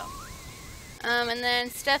 I don't know. And then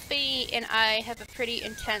Stephanie and I have a pretty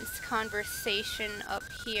intense conversation up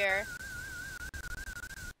here.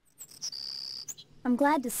 I'm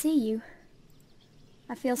glad to see you.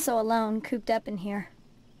 I feel so alone, cooped up in here.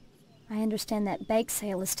 I understand that bake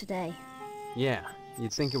sale is today. Yeah,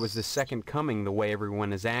 you'd think it was the second coming the way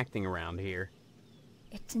everyone is acting around here.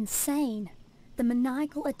 It's insane. The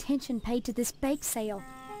maniacal attention paid to this bake sale.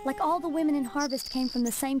 Like all the women in Harvest came from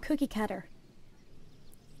the same cookie cutter.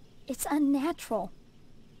 It's unnatural.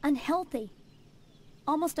 Unhealthy.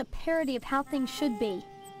 Almost a parody of how things should be.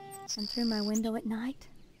 And through my window at night,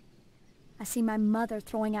 I see my mother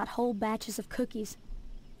throwing out whole batches of cookies,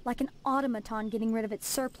 like an automaton getting rid of its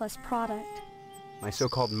surplus product. My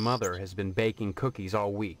so-called mother has been baking cookies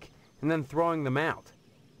all week, and then throwing them out.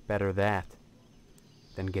 Better that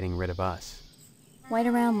than getting rid of us. Wait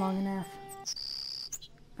around long enough.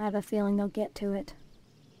 I have a feeling they'll get to it.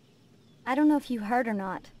 I don't know if you heard or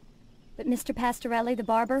not, but Mr. Pastorelli, the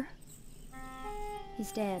barber,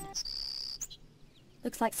 he's dead.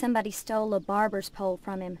 Looks like somebody stole a barber's pole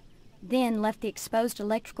from him, then left the exposed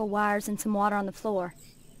electrical wires and some water on the floor.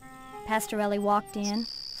 Pastorelli walked in,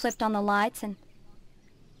 flipped on the lights, and...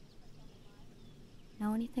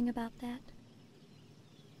 Know anything about that?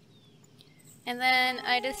 And then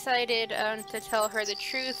I decided to tell her the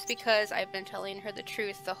truth because I've been telling her the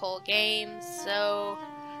truth the whole game, so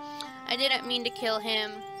I didn't mean to kill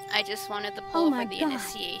him. I just wanted the pole for the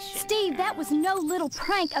initiation. Steve, that was no little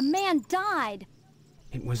prank. A man died.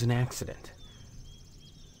 It was an accident.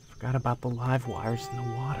 Forgot about the live wires in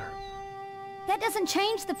the water. That doesn't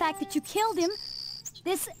change the fact that you killed him.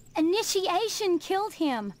 This initiation killed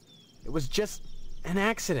him. It was just an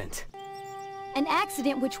accident. An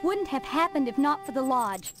accident which wouldn't have happened if not for the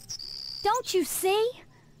Lodge. Don't you see?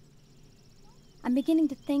 I'm beginning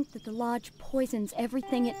to think that the Lodge poisons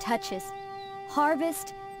everything it touches.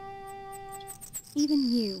 Harvest,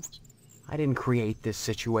 even you. I didn't create this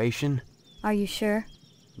situation. Are you sure?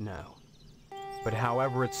 No. But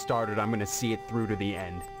however it started, I'm gonna see it through to the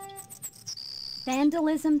end.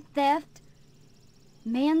 Vandalism, theft,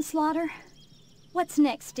 manslaughter. What's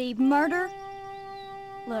next, Steve? Murder?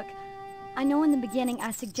 Look, I know in the beginning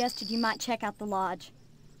I suggested you might check out the Lodge.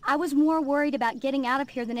 I was more worried about getting out of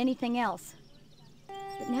here than anything else.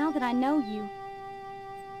 But now that I know you,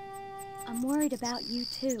 I'm worried about you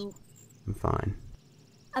too. I'm fine.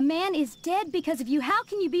 A man is dead because of you. How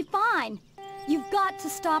can you be fine? You've got to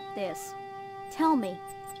stop this. Tell me,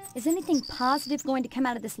 is anything positive going to come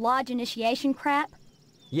out of this Lodge initiation crap?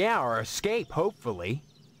 Yeah, or escape, hopefully.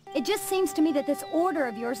 It just seems to me that this order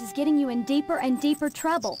of yours is getting you in deeper and deeper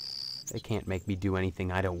trouble. They can't make me do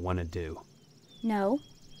anything I don't want to do. No,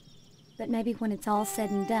 but maybe when it's all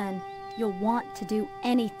said and done, you'll want to do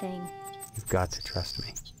anything. You've got to trust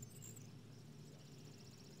me.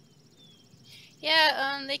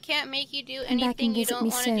 Yeah, they can't make you do anything you don't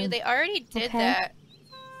want to do. They already did that.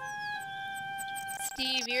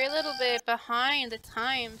 Steve, you're a little bit behind the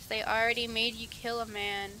times. They already made you kill a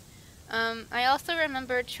man. I also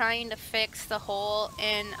remember trying to fix the hole,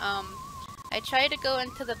 and I tried to go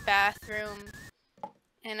into the bathroom,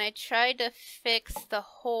 and I tried to fix the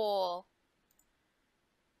hole.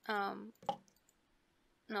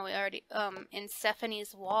 No, we already, in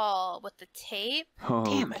Stephanie's wall with the tape. Oh,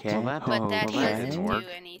 damn it. But that doesn't do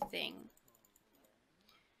anything.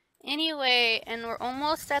 Anyway, and we're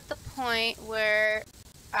almost at the point where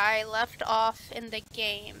I left off in the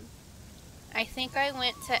game. I think I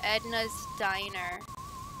went to Edna's diner.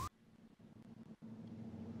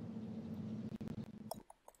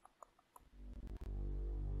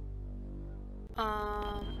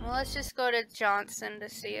 Well, let's just go to Johnson to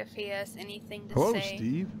see if he has anything to Hello, say.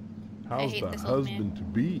 Steve. How's the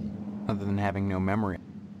husband-to-be? Other than having no memory.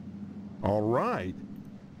 All right.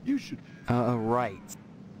 You should... Right.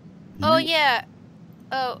 Oh, yeah.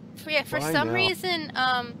 Oh, yeah, for Find some out. reason,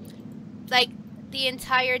 like, the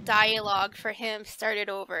entire dialogue for him started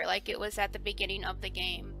over, like it was at the beginning of the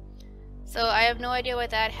game. So I have no idea what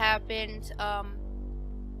that happened.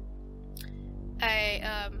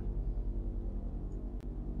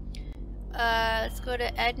 Let's go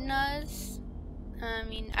to Edna's. I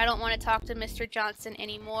mean, I don't want to talk to Mr. Johnson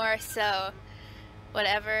anymore, so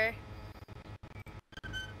whatever.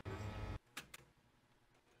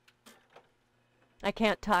 I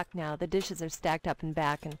can't talk now. The dishes are stacked up and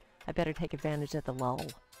back, and I better take advantage of the lull.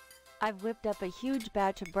 I've whipped up a huge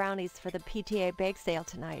batch of brownies for the PTA bake sale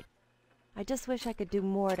tonight. I just wish I could do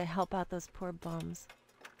more to help out those poor bums.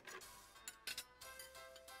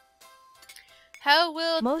 How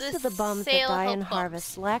will Most of the bums that sale die help in bums?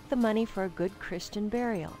 harvest lack the money for a good Christian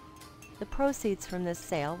burial. The proceeds from this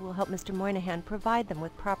sale will help Mr. Moynihan provide them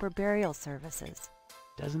with proper burial services.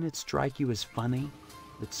 Doesn't it strike you as funny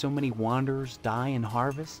that so many wanderers die in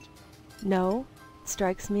harvest? No, it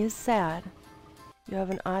strikes me as sad. You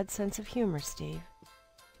have an odd sense of humor, Steve.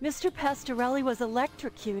 Mr. Pastorelli was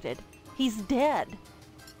electrocuted. He's dead.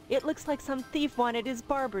 It looks like some thief wanted his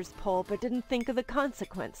barber's pole but didn't think of the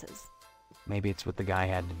consequences. Maybe it's what the guy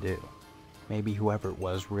had to do. Maybe whoever it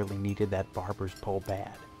was really needed that barber's pole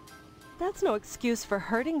bad. That's no excuse for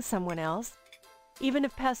hurting someone else. Even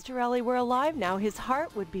if Pastorelli were alive now, his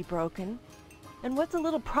heart would be broken. And what's a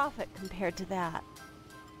little profit compared to that?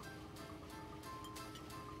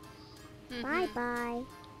 Bye-bye.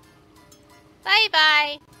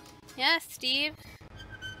 Bye-bye. Yeah, Steve.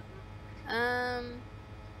 And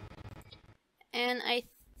I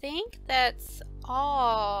think that's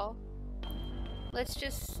all. Let's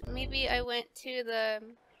just, maybe I went to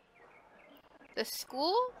the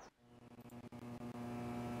school?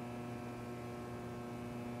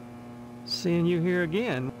 Seeing you here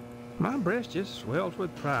again, my breast just swells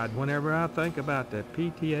with pride whenever I think about the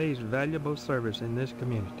PTA's valuable service in this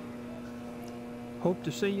community. Hope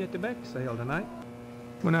to see you at the bake sale tonight.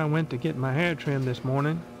 When I went to get my hair trimmed this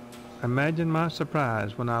morning, imagine my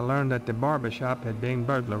surprise when I learned that the barber shop had been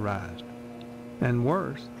burglarized. And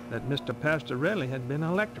worse, that Mr. Pastorelli had been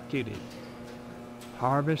electrocuted.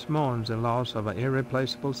 Harvest mourns the loss of an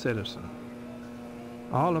irreplaceable citizen.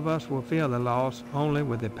 All of us will feel the loss only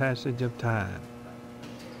with the passage of time.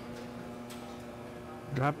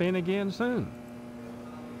 Drop in again soon.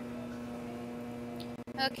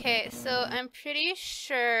 Okay, so I'm pretty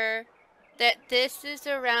sure that this is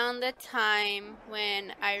around the time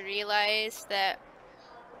when I realized that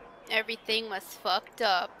everything was fucked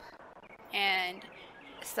up and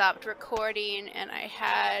stopped recording and I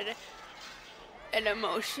had an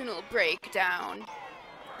emotional breakdown.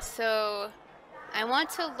 So I want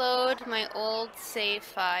to load my old save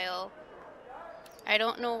file. I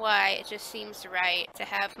don't know why, it just seems right to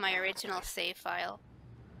have my original save file.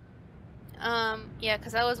 Yeah,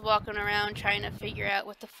 because I was walking around trying to figure out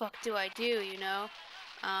what the fuck do I do, you know?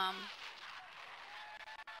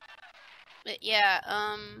 But yeah,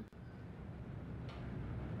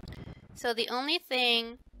 so the only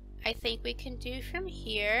thing I think we can do from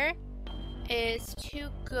here is to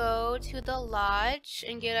go to the lodge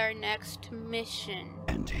and get our next mission.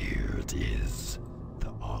 And here it is,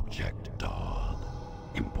 the object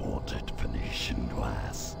doll, imported Venetian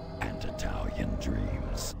glass and Italian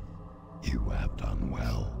dreams. You have done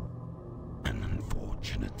well. An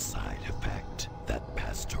unfortunate side effect that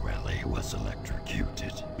Pastorelli was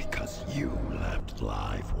electrocuted because you left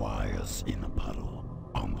live wires in a puddle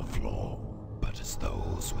on the floor. But as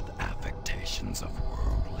those with affectations of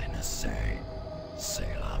worldliness say,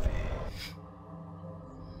 c'est la vie.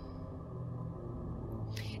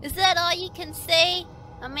 Is that all you can say?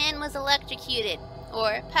 A man was electrocuted,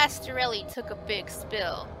 or Pastorelli took a big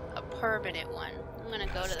spill, a permanent one. I'm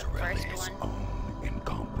gonna go to the first one. Own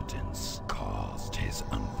incompetence caused his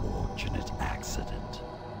unfortunate accident.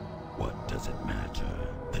 What does it matter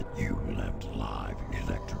that you left live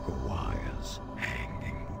electrical wires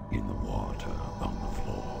hanging in the water on the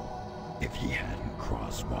floor? If he hadn't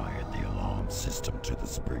cross-wired the alarm system to the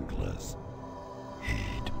sprinklers,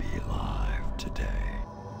 he'd be alive today.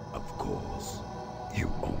 Of course, you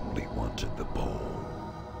only wanted the bowl,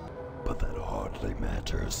 but that hardly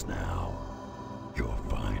matters now. Your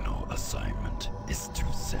final assignment is to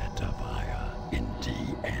set a fire in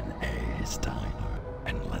DNA's diner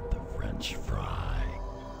and let the French fry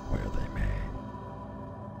where they may.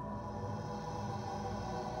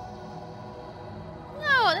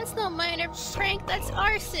 No, that's no minor prank, that's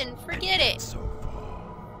arson. Forget it. So far,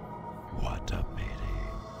 what a pity.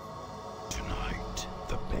 Tonight,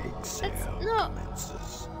 the bake sale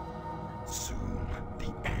commences. Soon,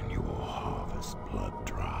 the annual harvest blood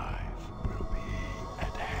drive will be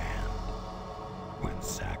at hand, when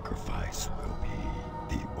sacrifice will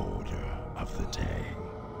be the order of the day.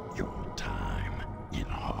 Your time in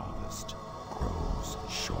harvest grows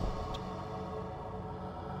short.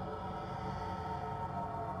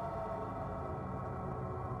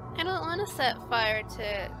 I don't want to set fire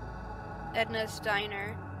to Edna's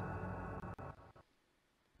diner.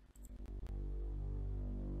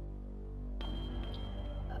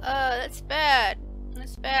 That's bad.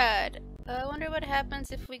 That's bad. I wonder what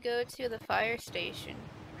happens if we go to the fire station.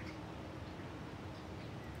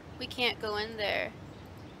 We can't go in there.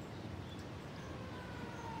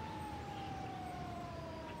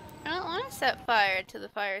 I don't want to set fire to the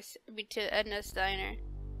to Edna's diner.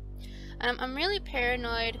 I'm really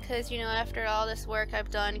paranoid because, you know, after all this work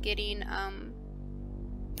I've done getting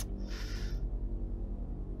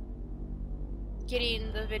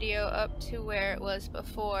the video up to where it was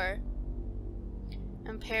before,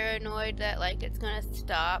 I'm paranoid that, like, it's gonna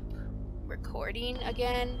stop recording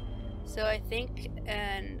again. So I think,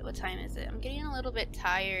 and what time is it? I'm getting a little bit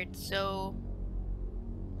tired, so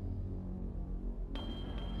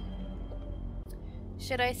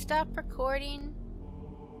should I stop recording?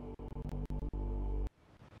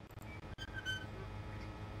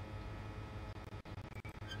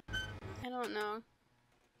 I don't know.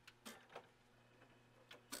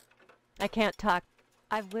 I can't talk.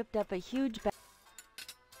 I've whipped up a huge bag.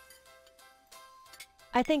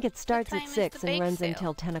 I think it starts at 6 and runs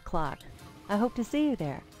until 10 o'clock. I hope to see you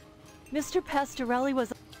there. Mr. Pastorelli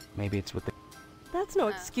was... Maybe it's with the... That's no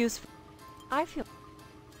excuse for... I feel...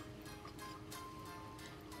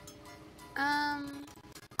 I'm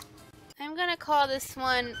gonna call this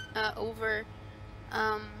one over.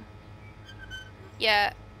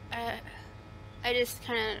 Yeah, I just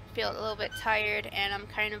kind of feel a little bit tired, and I'm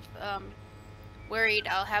kind of worried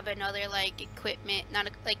I'll have another, like, equipment, not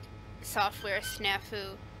a, like, software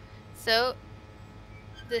snafu. So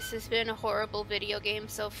this has been a horrible video game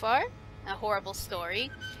so far, a horrible story,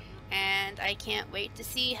 and I can't wait to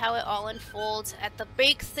see how it all unfolds at the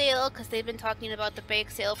bake sale, because they've been talking about the bake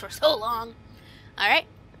sale for so long. Alright,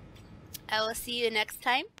 I will see you next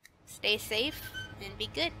time. Stay safe and be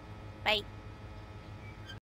good. Bye.